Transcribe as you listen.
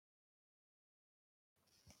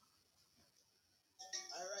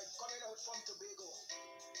from Tobago,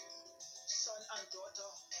 son and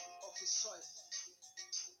daughter of his soil,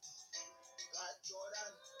 God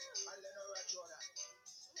Jordan and Lenora Jordan.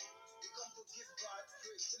 We come to give God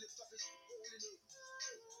praise, to lift up his holy name.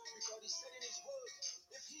 Because he said in his word,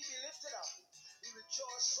 if he be lifted up, he will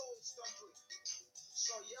draw souls unto him.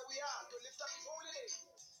 So here we are to lift up his holy name,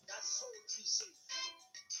 that souls be saved.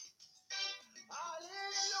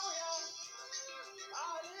 Hallelujah!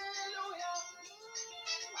 Hallelujah!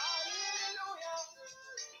 Hallelujah!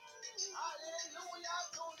 Hallelujah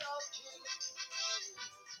to the King.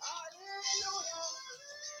 Hallelujah!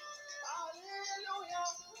 Hallelujah!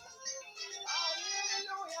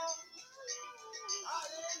 Hallelujah!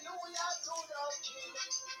 Hallelujah to the King.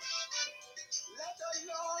 Let the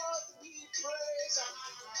Lord be praised.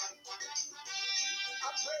 I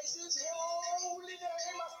praise his holy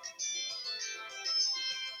name.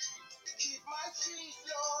 Keep my feet,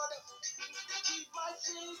 Lord. Keep my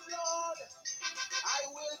feet, Lord. I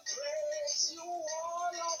will praise you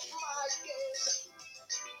all of my days.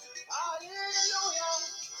 Hallelujah.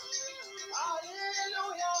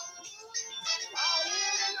 Hallelujah.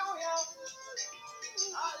 Hallelujah.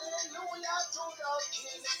 Hallelujah to the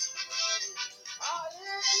King.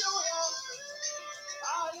 Hallelujah.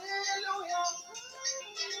 Hallelujah.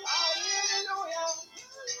 Hallelujah.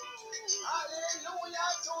 Hallelujah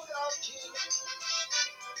to the King.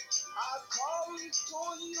 I come to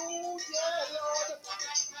you, dear Lord.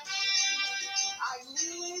 I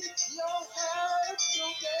need your help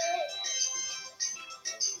today.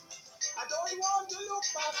 I don't want to look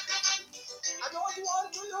back. I don't want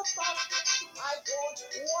to look back. I don't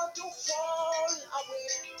want to fall away.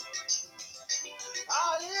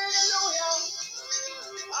 Hallelujah.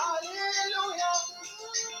 Hallelujah.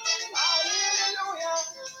 Hallelujah.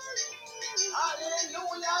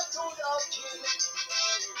 Hallelujah to the King.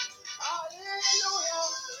 Hallelujah.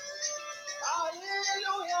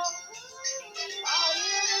 Hallelujah.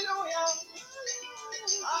 Hallelujah.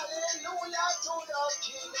 Hallelujah to the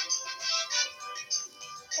King.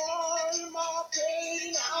 All my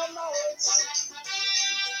pain and my hurts,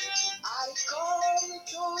 I come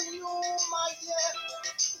to you, my dear.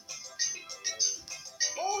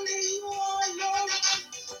 Only you alone,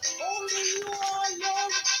 only you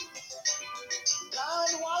alone can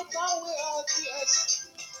wipe away our tears.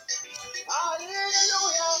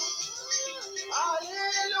 Hallelujah.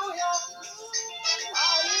 Hallelujah.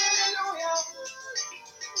 Hallelujah.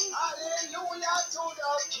 Hallelujah to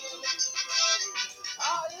the King.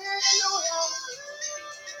 Hallelujah.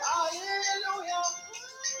 Hallelujah.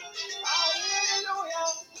 Hallelujah.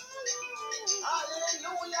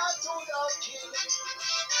 Hallelujah to the King.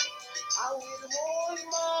 I will hold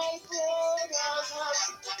my brother's hand.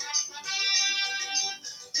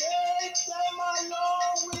 Take them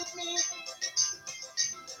along with me.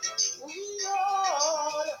 We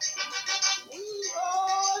all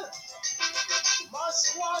must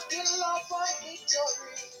walk in love and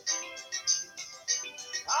victory.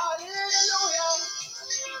 Hallelujah.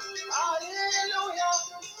 Hallelujah.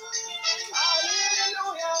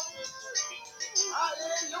 Hallelujah.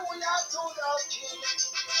 Hallelujah to the King.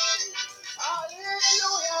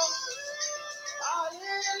 Hallelujah.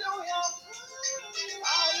 Hallelujah.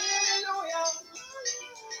 Hallelujah.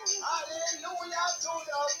 Hallelujah to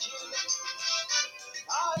the King.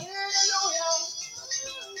 Hallelujah.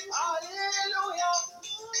 Hallelujah.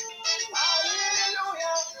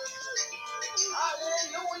 Hallelujah.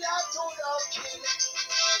 Hallelujah to the King.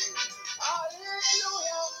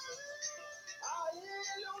 Hallelujah.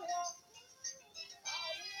 Hallelujah.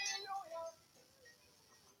 Hallelujah.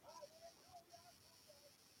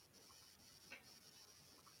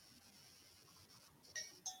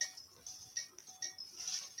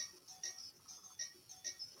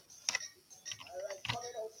 All right,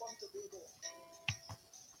 coming out from Tobago,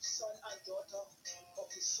 son and daughter of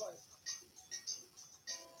his soil,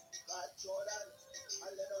 God Jordan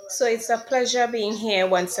and Lenora. So it's a pleasure being here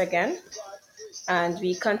once again, and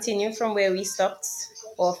we continue from where we stopped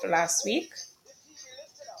off last week.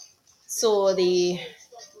 So the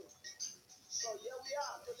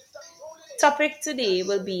topic today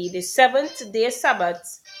will be the seventh-day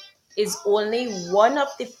Sabbath is only one of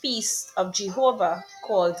the feasts of Jehovah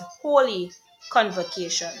called Holy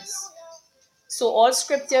Convocations. So all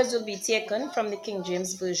scriptures will be taken from the King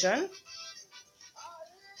James Version.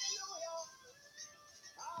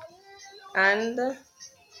 And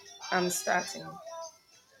I'm starting.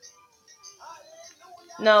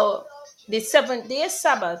 Now, the seventh-day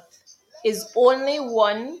Sabbath is only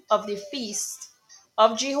one of the feasts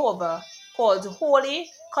of Jehovah called Holy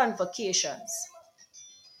Convocations,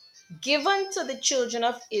 given to the children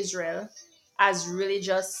of Israel as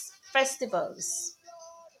religious festivals,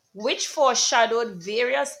 which foreshadowed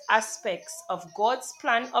various aspects of God's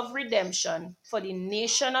plan of redemption for the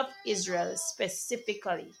nation of Israel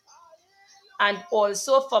specifically, and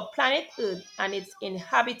also for planet Earth and its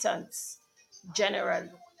inhabitants generally.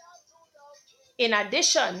 In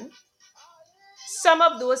addition, some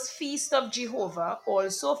of those feasts of Jehovah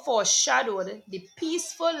also foreshadowed the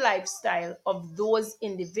peaceful lifestyle of those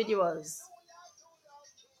individuals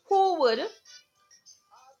who would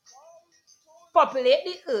populate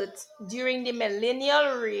the earth during the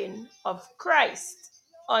millennial reign of Christ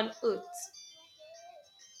on earth.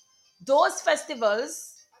 Those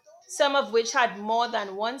festivals, some of which had more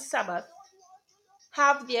than one Sabbath,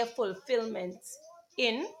 have their fulfillment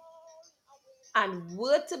in and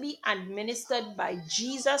were to be administered by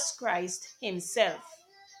Jesus Christ himself,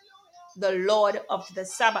 the Lord of the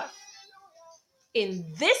Sabbath, in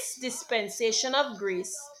this dispensation of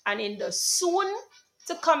grace and in the soon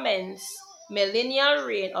to commence millennial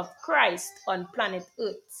reign of Christ on planet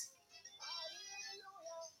Earth.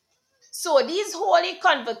 So these holy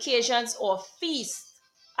convocations or feasts,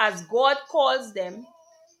 as God calls them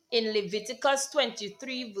in Leviticus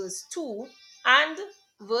 23 verse 2 and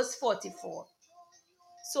verse 44.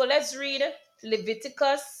 So let's read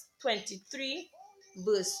Leviticus 23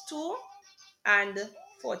 verse 2 and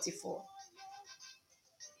 44.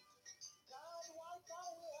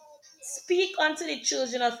 Speak unto the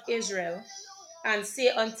children of Israel and say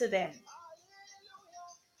unto them,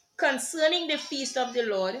 concerning the feast of the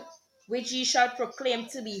Lord, which ye shall proclaim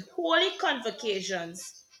to be holy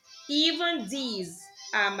convocations, even these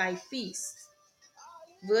are my feasts.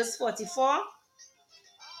 Verse 44.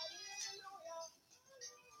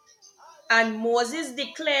 And Moses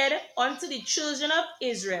declared unto the children of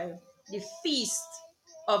Israel the feast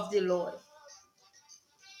of the Lord.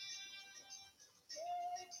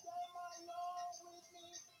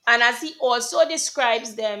 And as he also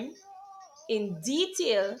describes them in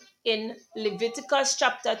detail in Leviticus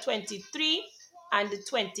chapter 23 and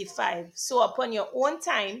 25. So upon your own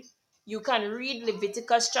time, you can read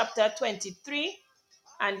Leviticus chapter 23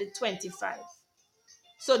 and 25.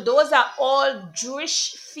 So those are all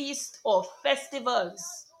Jewish feasts or festivals.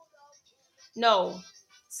 Now,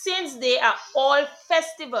 since they are all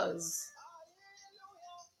festivals,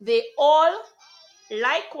 they all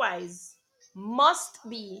likewise must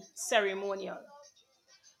be ceremonial.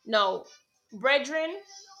 Now, brethren,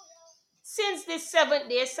 since the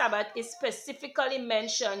seventh-day Sabbath is specifically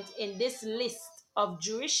mentioned in this list of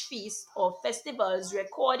Jewish feasts or festivals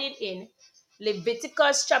recorded in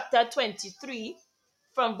Leviticus chapter 23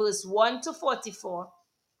 from verse 1 to 44,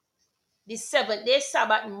 the seventh-day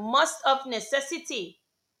Sabbath must of necessity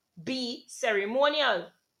be ceremonial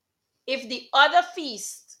if the other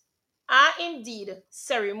feasts are indeed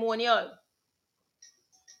ceremonial.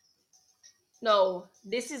 Now,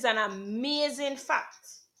 this is an amazing fact.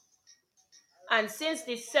 And since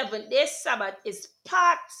the seventh-day Sabbath is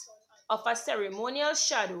part of a ceremonial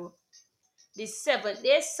shadow, the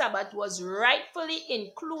seventh-day Sabbath was rightfully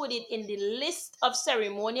included in the list of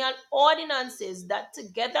ceremonial ordinances that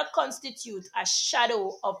together constitute a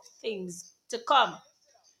shadow of things to come.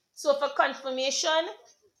 So for confirmation,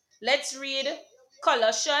 let's read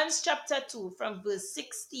Colossians chapter 2 from verse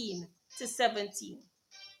 16 to 17.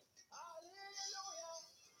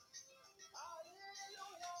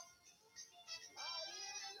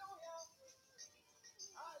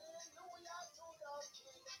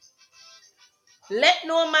 Let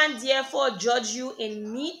no man therefore judge you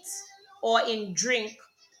in meat or in drink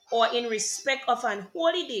or in respect of an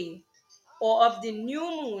holy day or of the new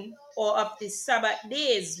moon or of the Sabbath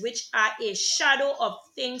days, which are a shadow of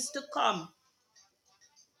things to come.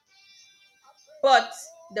 But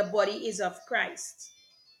the body is of Christ.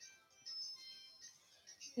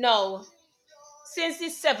 Now, since the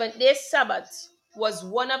seventh-day Sabbath was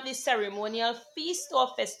one of the ceremonial feasts or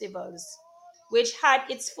festivals which had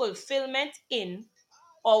its fulfillment in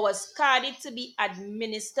or was carried to be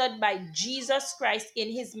administered by Jesus Christ in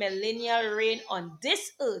his millennial reign on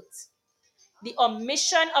this earth, the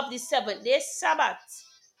omission of the seventh-day Sabbath,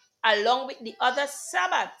 along with the other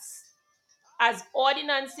Sabbaths, as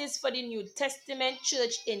ordinances for the New Testament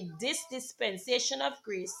church in this dispensation of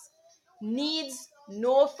grace, needs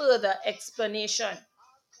no further explanation,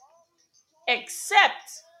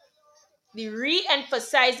 except the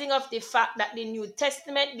re-emphasizing of the fact that the New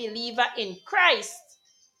Testament believer in Christ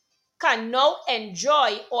can now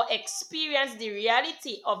enjoy or experience the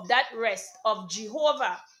reality of that rest of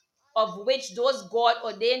Jehovah, of which those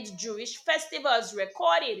God-ordained Jewish festivals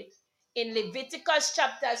recorded in Leviticus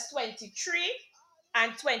chapters 23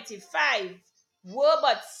 and 25 were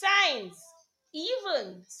but signs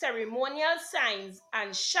even ceremonial signs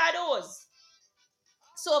and shadows.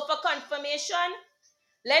 So for confirmation,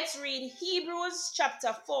 let's read Hebrews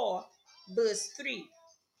chapter 4, verse 3.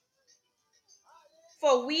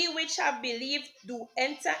 For we which have believed do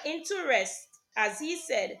enter into rest, as he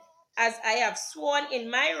said, as I have sworn in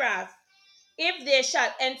my wrath, if they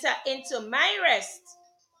shall enter into my rest,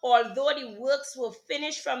 although the works were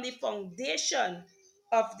finished from the foundation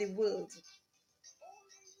of the world.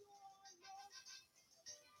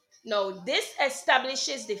 Now, this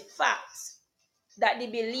establishes the fact that the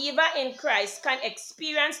believer in Christ can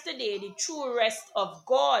experience today the true rest of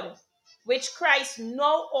God, which Christ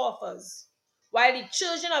now offers, while the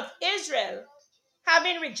children of Israel,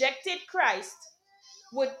 having rejected Christ,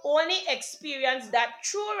 would only experience that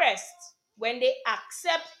true rest when they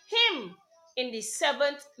accept Him in the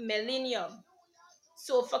 7th millennium.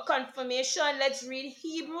 So for confirmation, let's read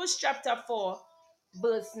Hebrews chapter 4,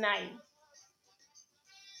 verse 9.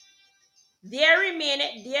 There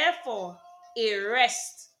remaineth therefore a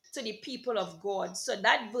rest to the people of God. So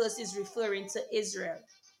that verse is referring to Israel.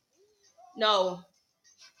 Now,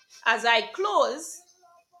 as I close,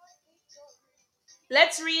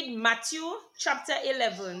 let's read Matthew chapter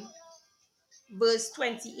 11, verse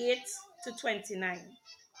 28 to 29.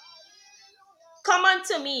 Come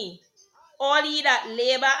unto me, all ye that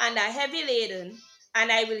labor and are heavy laden,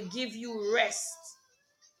 and I will give you rest.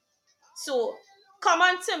 So, come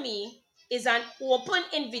unto me is an open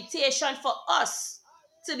invitation for us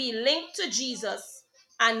to be linked to Jesus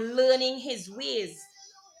and learning his ways.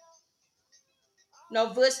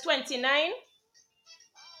 Now, verse 29,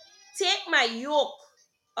 take my yoke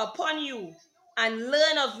upon you and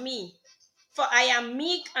learn of me, for I am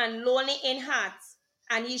meek and lowly in heart,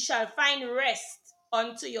 and ye shall find rest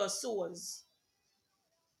unto your souls.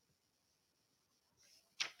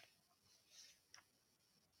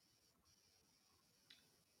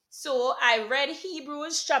 So I read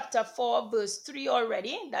Hebrews chapter 4 verse 3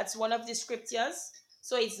 already. That's one of the scriptures.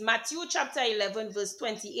 So it's Matthew chapter 11 verse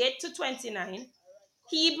 28 to 29,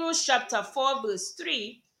 Hebrews chapter 4 verse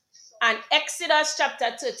 3, and Exodus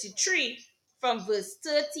chapter 33 from verse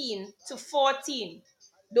 13 to 14.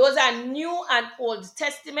 Those are New and Old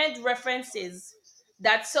Testament references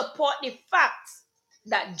that support the fact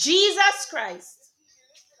that Jesus Christ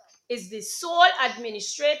is the sole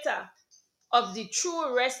administrator of the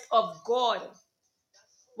true rest of God,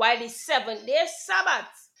 while the 7-day Sabbath,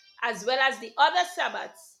 as well as the other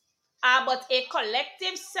Sabbaths, are but a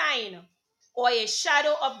collective sign or a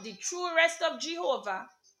shadow of the true rest of Jehovah.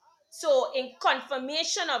 So, in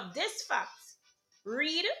confirmation of this fact,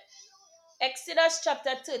 read Exodus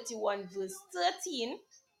chapter 31, verse 13,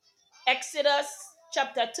 Exodus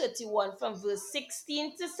chapter 31 from verse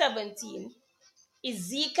 16 to 17,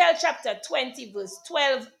 Ezekiel chapter 20, verse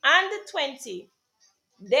 12 and 20.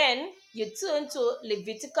 Then you turn to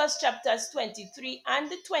Leviticus chapters 23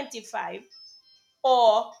 and 25,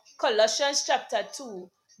 or Colossians chapter 2,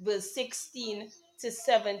 verse 16 to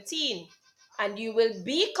 17, and you will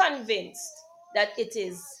be convinced that it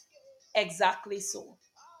is exactly so.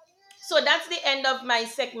 So that's the end of my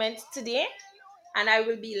segment today, and I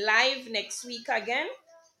will be live next week again.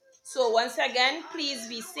 So once again, please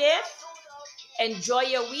be safe. Enjoy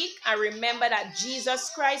your week, and remember that Jesus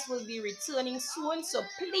Christ will be returning soon. So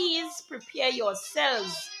please prepare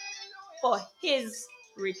yourselves for his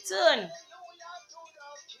return.